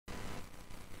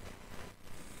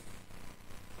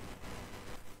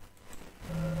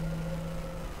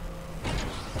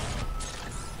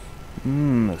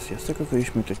Sziasztok, akkor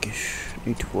ismét a kis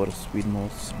Need for Speed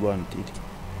Most Wanted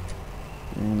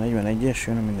 41-es,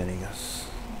 jön, minden igaz.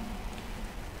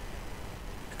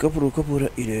 Kapuról kapura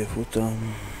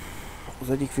időfutam. Az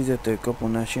egyik fizető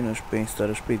kapunál sínos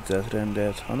pénztáros pizzát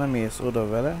rendelt. Ha nem érsz oda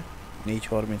vele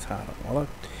 4:33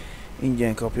 alatt,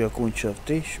 ingyen kapja a kuncsaft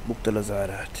és bukd el az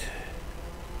árát.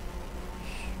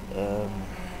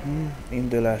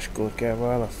 Induláskor kell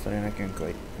választani nekünk a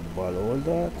bal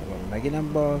oldalt, vagy megint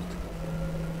nem balt.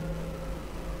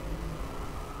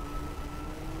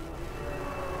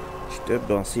 És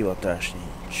többen szivatás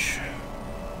nincs.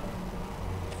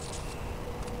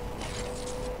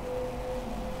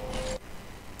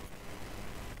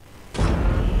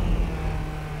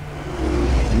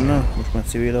 Na, most már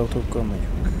civil autókkal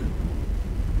megyünk.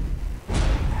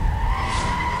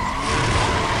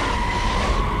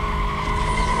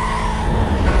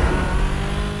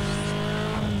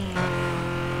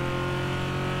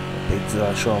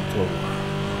 Pizzás autó.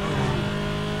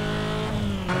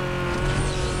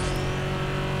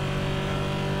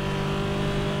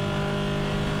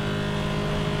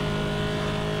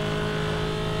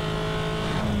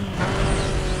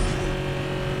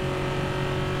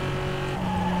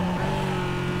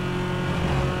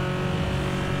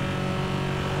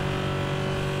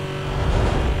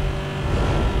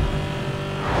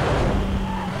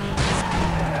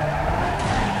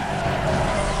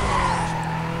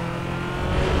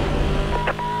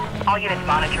 All units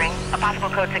monitoring. A possible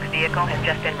Code 6 vehicle has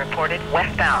just been reported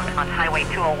westbound on Highway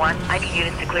 201. I need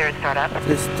units to clear and start up.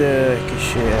 Just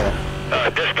kis...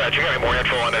 Dispatch, you got any more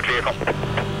info on that vehicle?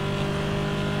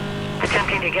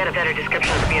 Attempting to get a better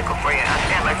description of the vehicle for you.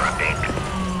 Stand by for update.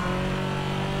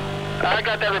 I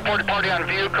got that reported party on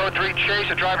view, Code 3 chase.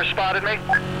 The driver spotted me.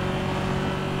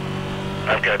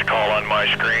 I've got the call on my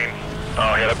screen.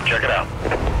 I'll head up and check it out.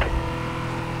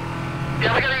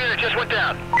 Yeah, we got a unit, just went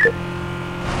down.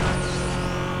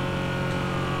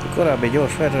 Korábbi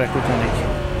gyors felrek után egy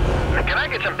Can I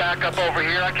get some backup over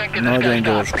here? I can't get this nagyon guy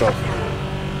gyors stopped. tap.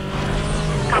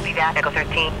 Copy that, Echo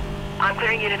 13. I'm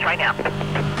clearing units right now.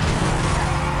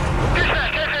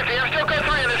 Dispatch, 1050, I'm still Code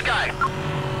 3 on this guy.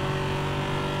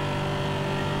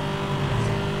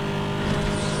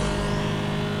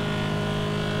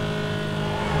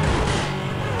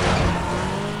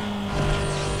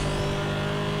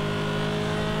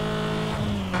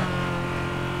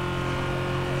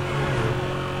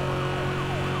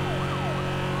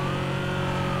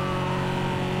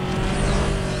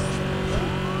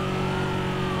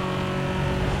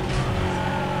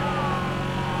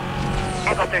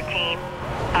 Echo 13.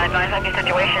 Advise on your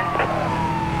situation.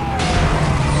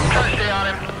 Try to stay on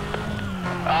him.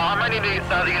 I might need the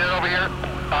unit over here.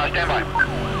 Stand by.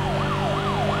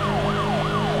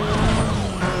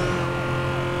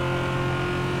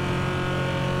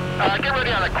 Get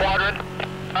ready on the quadrant.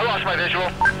 I lost my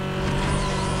visual.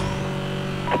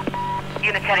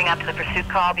 Units heading out to the pursuit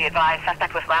call. Be advised,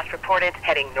 suspect was last reported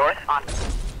heading north on...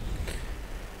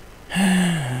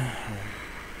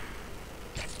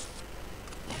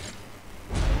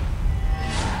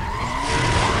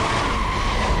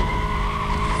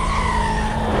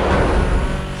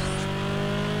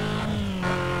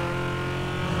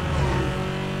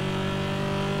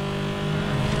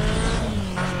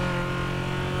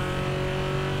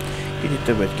 Kicsit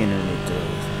többet kéne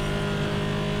létrehozni.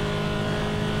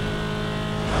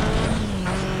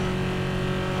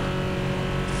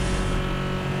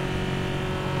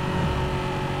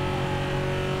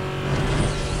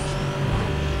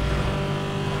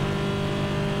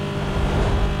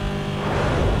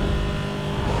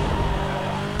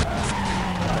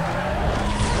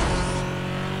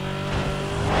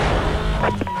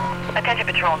 Attention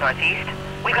Patrol Northeast.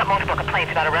 We've got multiple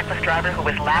complaints about a reckless driver who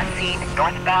was last seen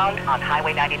northbound on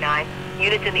Highway 99.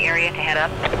 Units in the area to head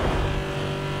up.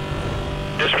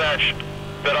 Dispatch,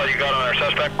 that all you got on our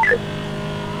suspect? We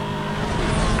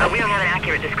don't have an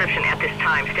accurate description at this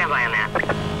time. Stand by on that.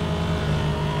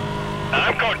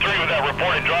 I'm Code 3 with that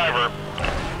reported driver.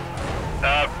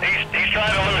 He's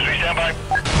trying to lose me. Stand by.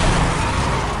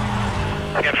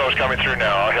 Info's coming through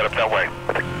now. I'll head up that way.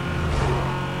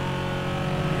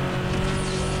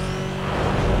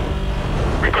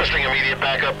 Requesting immediate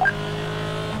backup.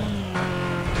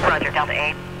 Roger, Delta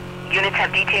 8. Units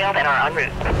have detailed and are en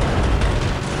route.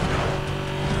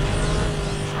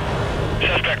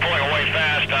 Suspect pulling away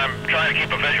fast. I'm trying to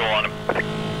keep a visual on him.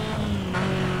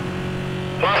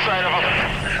 Lost sight of him.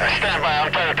 Stand by.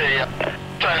 I'm trying to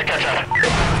catch up.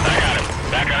 I got him.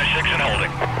 Back on his 6 and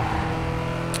holding.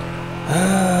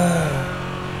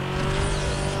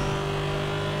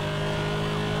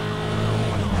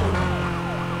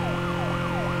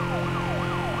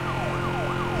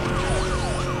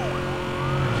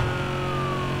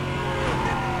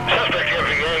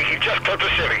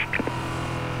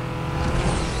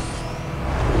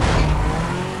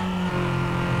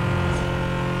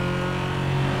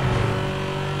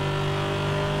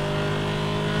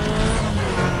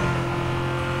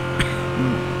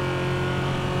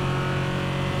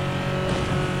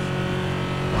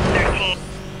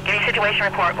 Situation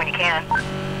report when you can.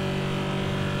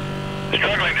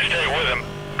 Struggling to stay with him.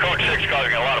 Code 6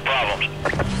 causing a lot of problems.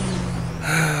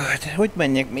 Hát, hogy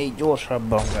menjek még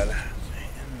gyorsabban vele?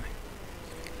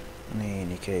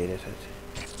 Nénike életet.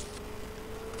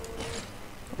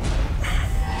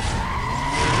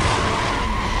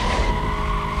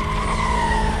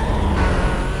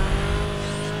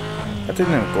 Hát, hogy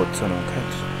nem koccanunk,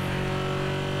 hát.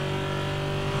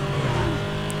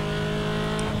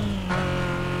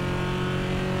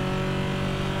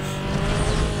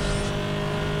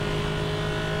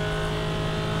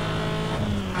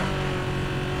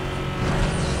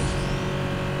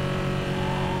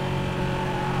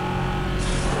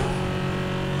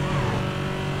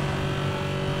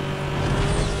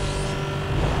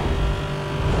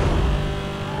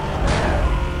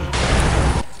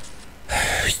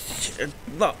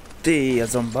 Na,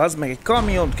 téjazom, bazd meg, egy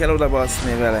kamiont kell oda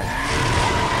baszni vele.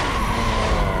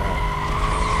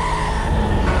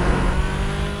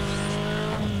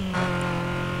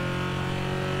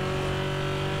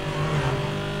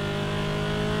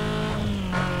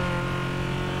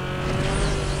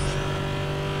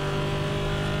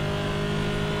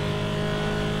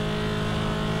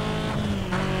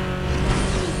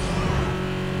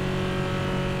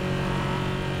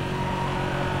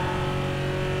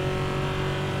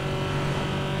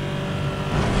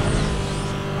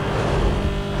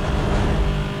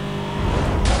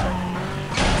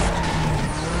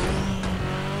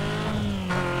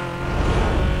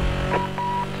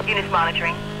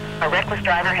 Monitoring. A reckless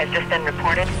driver has just been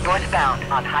reported northbound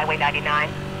on Highway 99.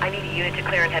 I need a unit to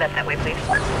clear and head up that way, please.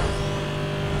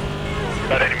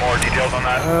 Got any more details on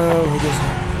that? Oh, he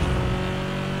doesn't.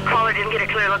 Caller didn't get a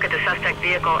clear look at the suspect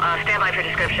vehicle. Stand by for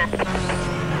description.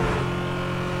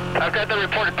 I've got the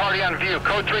reported party on view.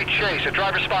 Code 3 chase. A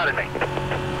driver spotted me.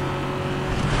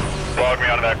 Log me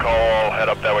onto that call. I'll head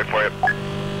up that way for you.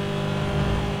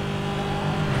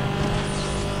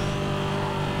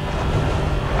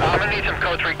 I'm gonna need some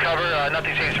code 3 cover.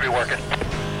 Nothing seems to be working.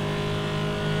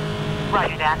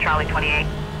 Roger that, Charlie 28.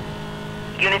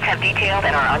 Units have detailed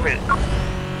and are en route.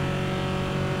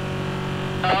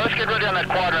 Let's get ready on that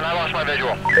quadrant. I lost my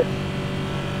visual.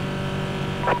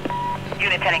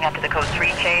 Units heading up to the Code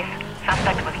 3 chase.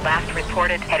 Suspect was last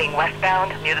reported heading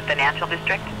westbound near the financial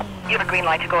district. You have a green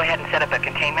light to go ahead and set up a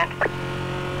containment.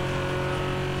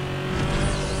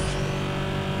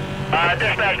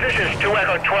 Dispatch, this is 2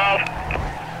 Echo 12.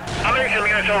 I'm getting some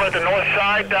units over at the north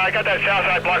side. I got that south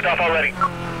side blocked off already.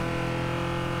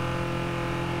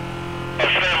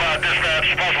 Stand by,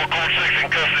 dispatch. Possible code 6 in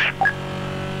custody.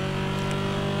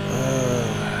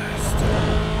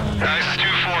 This is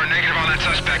 2-4. Negative on that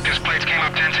suspect. His plates came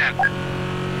up 10-10.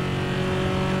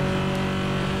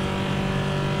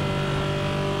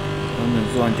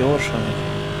 Van gyorsan.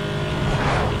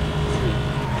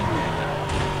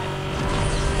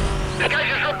 This guy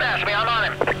just rode past me. I'm on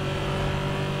him.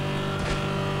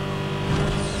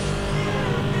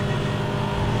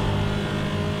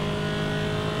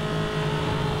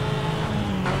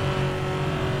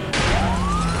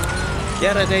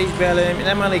 Gyere de is belőle,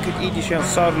 nem elég, hogy így is olyan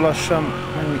szar lassan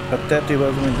menni a tetőbe,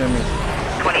 az mint nem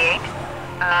 28,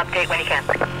 update when you can.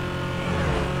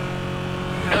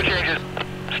 No changes.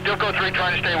 Still Code 3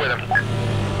 trying to stay with him.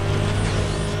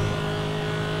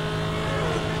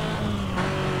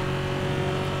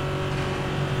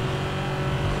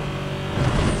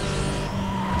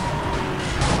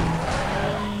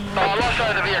 Lost side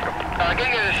of the vehicle.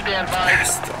 Getting it to stand by.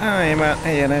 Ezt, állj már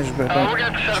egyenesbe,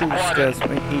 csúszkázz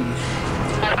meg így is.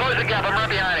 Close the gap, I'm right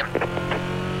behind him.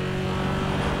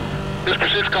 This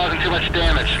pursuit's causing too much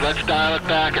damage. Let's dial it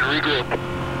back and regroup.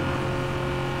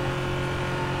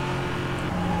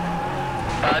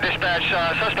 Dispatch,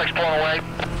 suspect's pulling away.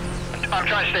 I'm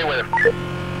trying to stay with him.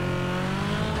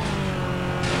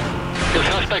 The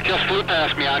suspect just flew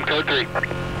past me on Code 3.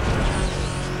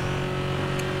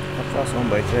 A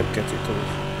faszomba egy zsebkecitós.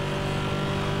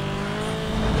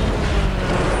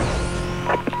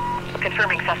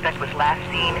 Confirming suspect was last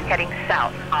seen heading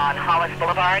south on Hollis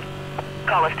Boulevard.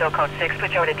 Call is still Code 6.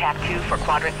 Switch over to TAC 2 for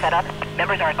quadrant setup.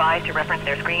 Members are advised to reference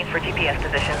their screens for GPS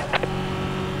position.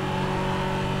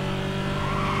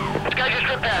 This guy just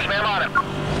tripped past me. I'm on him.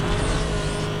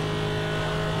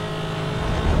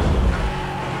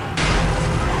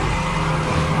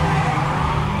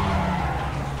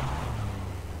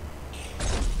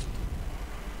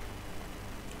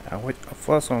 Ahogy a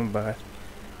faszomba.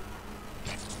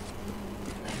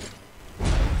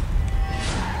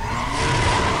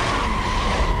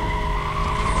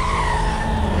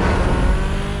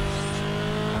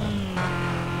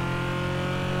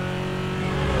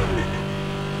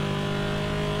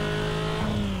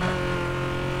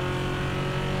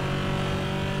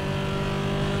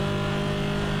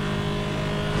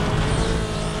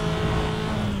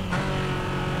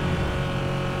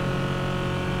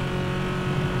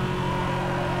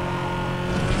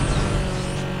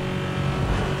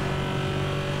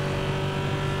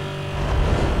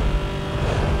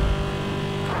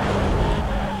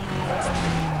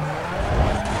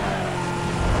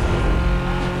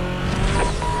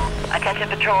 Attention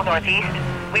Patrol Northeast.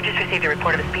 We've just received a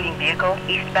report of a speeding vehicle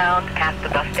eastbound past the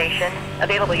bus station.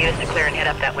 Available units to clear and head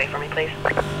up that way for me, please.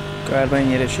 Kár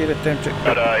mennyire sérültem, csak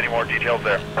Any more details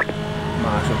there?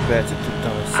 másodpercet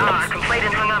tudtam össze.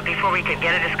 Complainant hung up before we could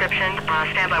get a description.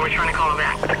 Stand by, we're trying to call him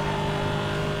back.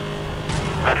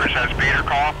 Bedford says speeder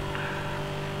call.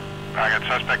 I got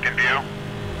suspect in view.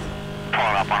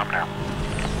 Pulling up on him now.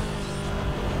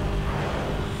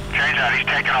 Change that, he's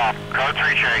taking off. Code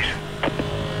 3 chase.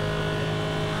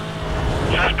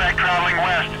 Suspect traveling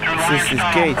west through Lions This is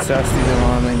Tunnel. Gates, 110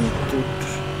 valamennyit tud.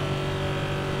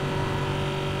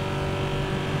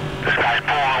 This guy's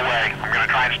pulling away. I'm gonna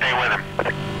try and stay with him.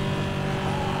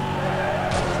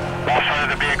 Lost sight of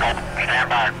the vehicle. Stand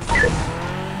by.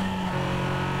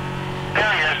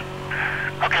 There he is.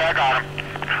 Okay, I got him.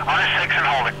 On his 6 and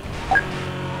holding.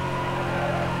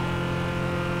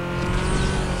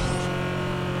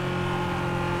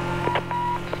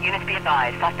 Units be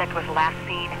advised, suspect was last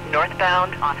seen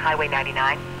northbound on Highway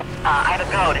 99. I have a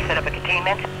go to set up a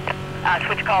containment.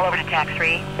 Switch call over to TAC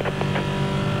 3.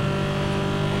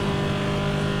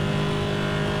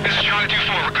 This is Charlie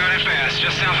 2-4, we're coming in fast,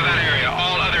 just south of that area.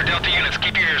 All other Delta units,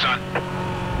 keep your ears on.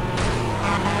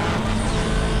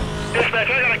 Dispatch,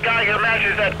 I got a guy here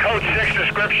matches that code 6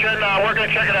 description. We're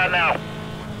gonna check it out now.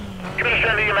 You're gonna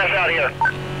send the EMS out here.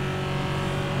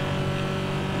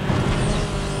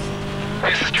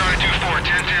 This is Charlie 2-4,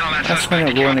 10-10 on that Ezt suspect.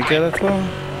 anyagolni kellett volna.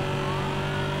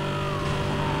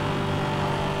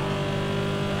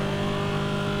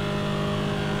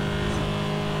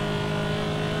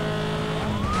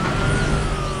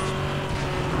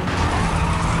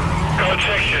 Code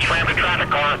 6 just rammed a traffic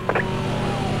car.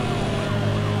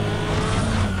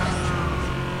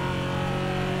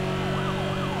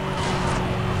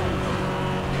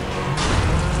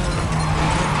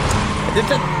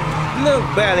 De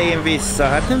lök belém vissza,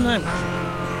 hát nem...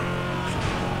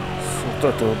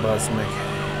 Futató, bazd meg.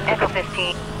 Echo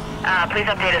 15.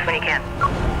 Please update us when you can.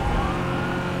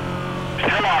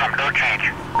 Still on him, no change.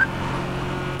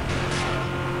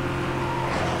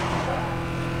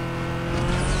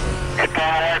 He's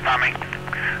pulling away from me.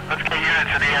 Let's get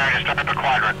units in the area to start up a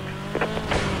quadrant.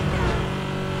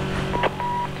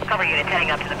 Cover units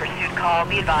heading up to the pursuit call.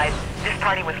 Be advised, this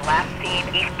party was last seen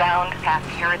eastbound past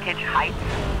Heritage Heights.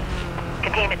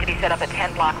 Containment to be set up a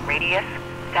 10-block radius.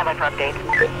 Stand by for updates.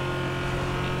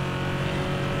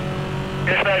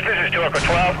 Dispatch, this is 2 Echo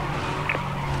 12.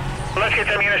 Let's get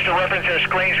them units to reference their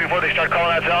screens before they start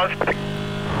calling out zones.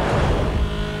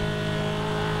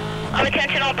 On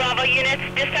attention all Bravo units,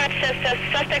 dispatch says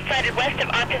suspect sighted west of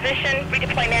our position,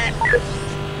 redeploy net.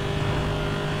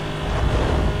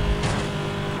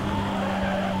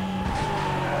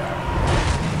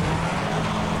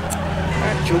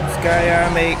 Hát csukszkáljál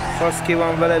még, fasz ki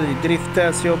van veled, hogy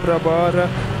driftelsz jobbra-balra.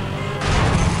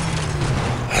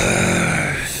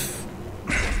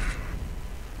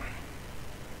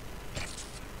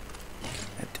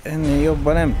 Hát ennél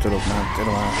jobban nem tudok már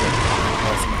termálni.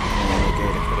 Azt meg még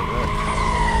egyre körülbelül.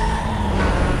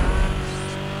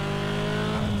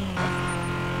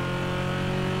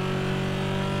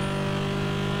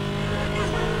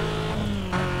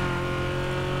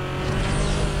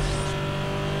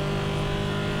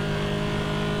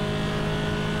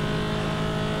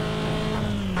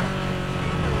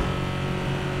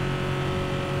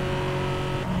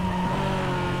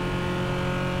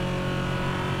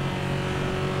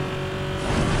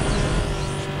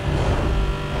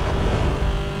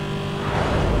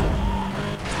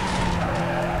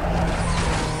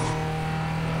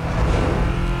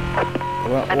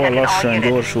 Olyan lassan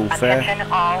gyorsul fel.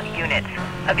 Attention all units.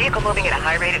 A vehicle moving at a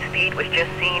high rate of speed was just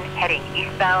seen heading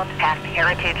eastbound past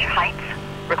Heritage Heights.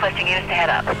 Requesting units to head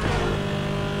up.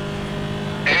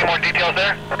 Any more details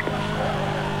there?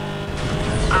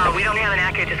 We don't have an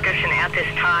accurate description at this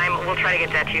time. We'll try to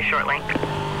get that to you shortly.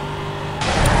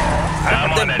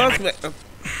 De bazd meg!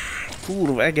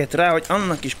 Kurva eget rá, hogy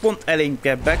annak is pont elénk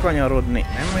kell bekanyarodni.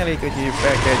 Nem elég, hogy így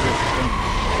fel kell gyorsítani.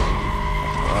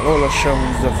 Való lassan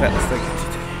húzza fel ezt a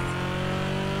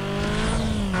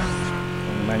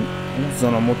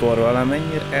húzzon a motorra alá,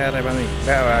 mennyire erre van, így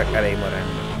bevág, elég van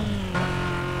rendben.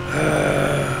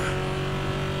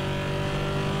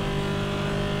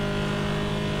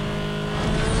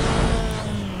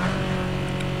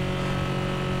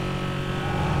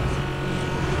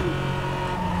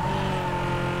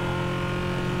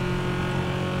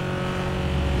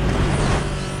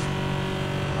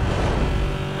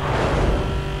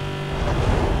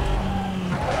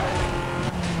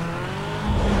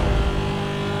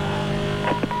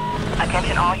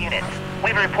 Attention all units. We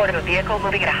have a report of a vehicle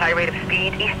moving at a high rate of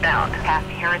speed eastbound past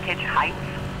Heritage Heights.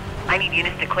 I need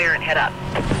units to clear and head up.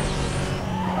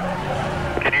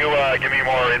 Can you give me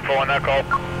more info on that call?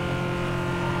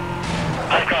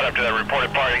 I've caught up to that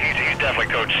reported party. He's definitely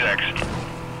code 6.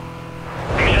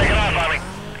 He's taking off on me.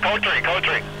 Code 3, code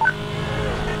 3.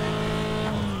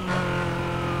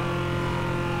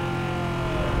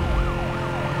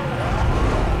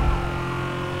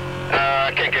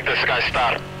 I can't get this guy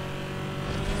stopped.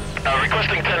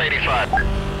 Requesting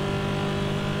 1085.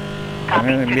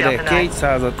 Mire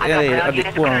 200-at elér,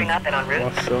 addig olyan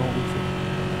lassan.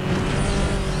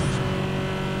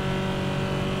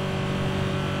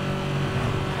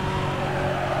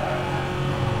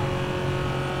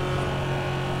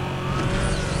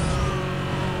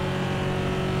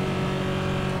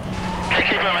 Can't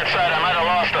keep him inside. I might have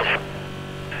lost him.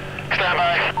 Stand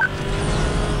by.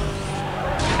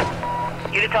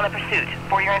 Units on the pursuit.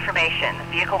 For your information, the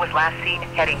vehicle was last seen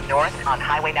heading north on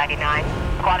Highway 99.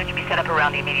 Squadron to be set up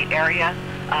around the immediate area.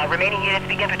 Remaining units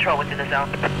begin patrol within the zone.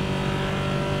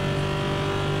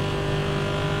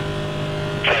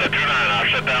 Charlie 29, I've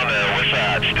shut down the west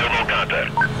side. Still no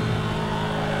contact.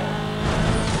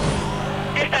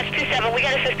 Dispatch 27, we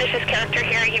got a suspicious character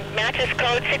here. He matches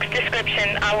code 6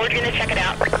 description. We're gonna check it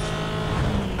out.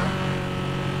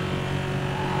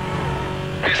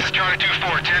 This is Charlie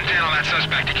 24, 10-10 on that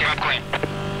suspect. He came up clean.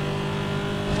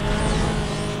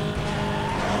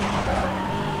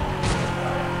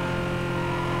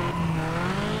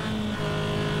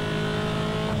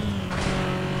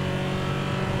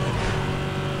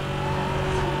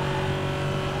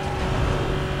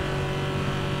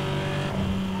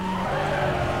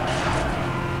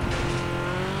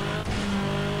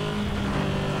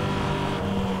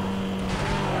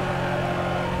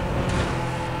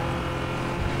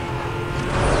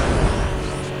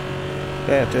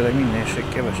 Lehetőleg mindenség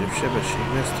kevesebb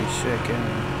sebességvesztéssel kell.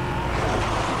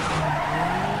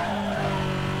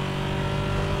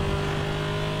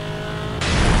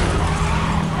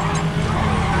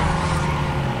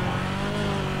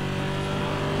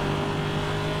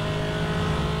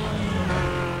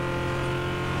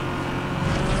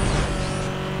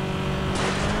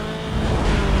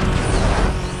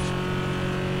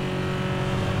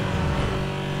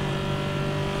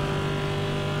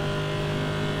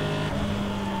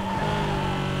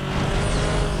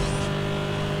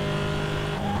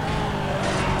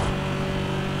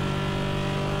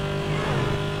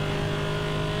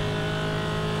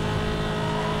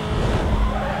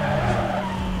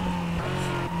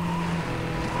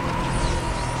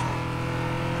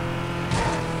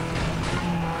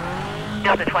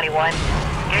 Delta 21.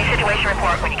 Give me situation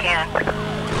report when you can.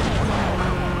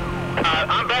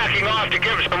 I'm backing off to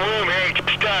give some room here.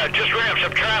 Just ramp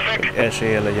some traffic.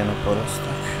 Esélye legyen a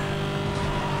parasztnak.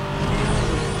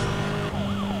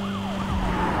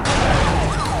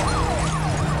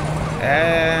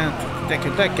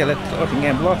 Nekünk le kellett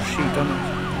engem lassítani.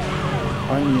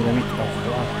 Annyira mit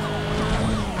akarok.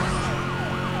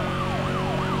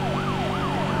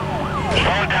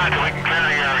 Slow down so we can clear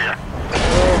the area.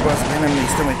 Ó, basz, nem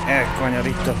emlékszem, hogy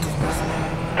elkanyarított.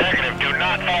 Negative, do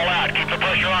not fall out. Keep the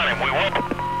pressure on him. We will.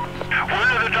 We're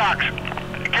into the docks.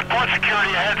 Give port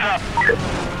security a heads up.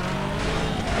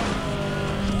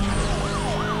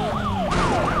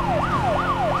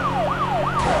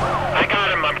 I got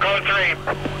him. I'm code 3.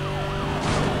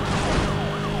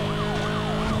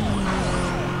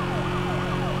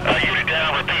 Unit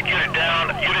down. Repeat, unit down.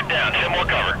 Unit down. 10 more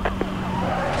cover.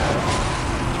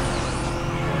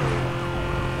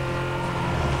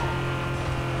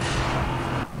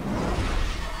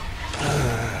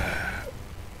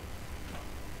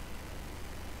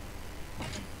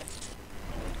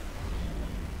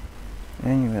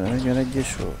 Ennyivel a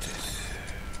 41-es volt ez.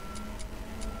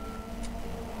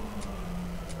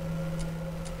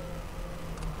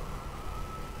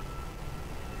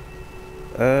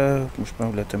 Most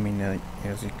már lettem minden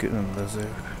érzik különböző.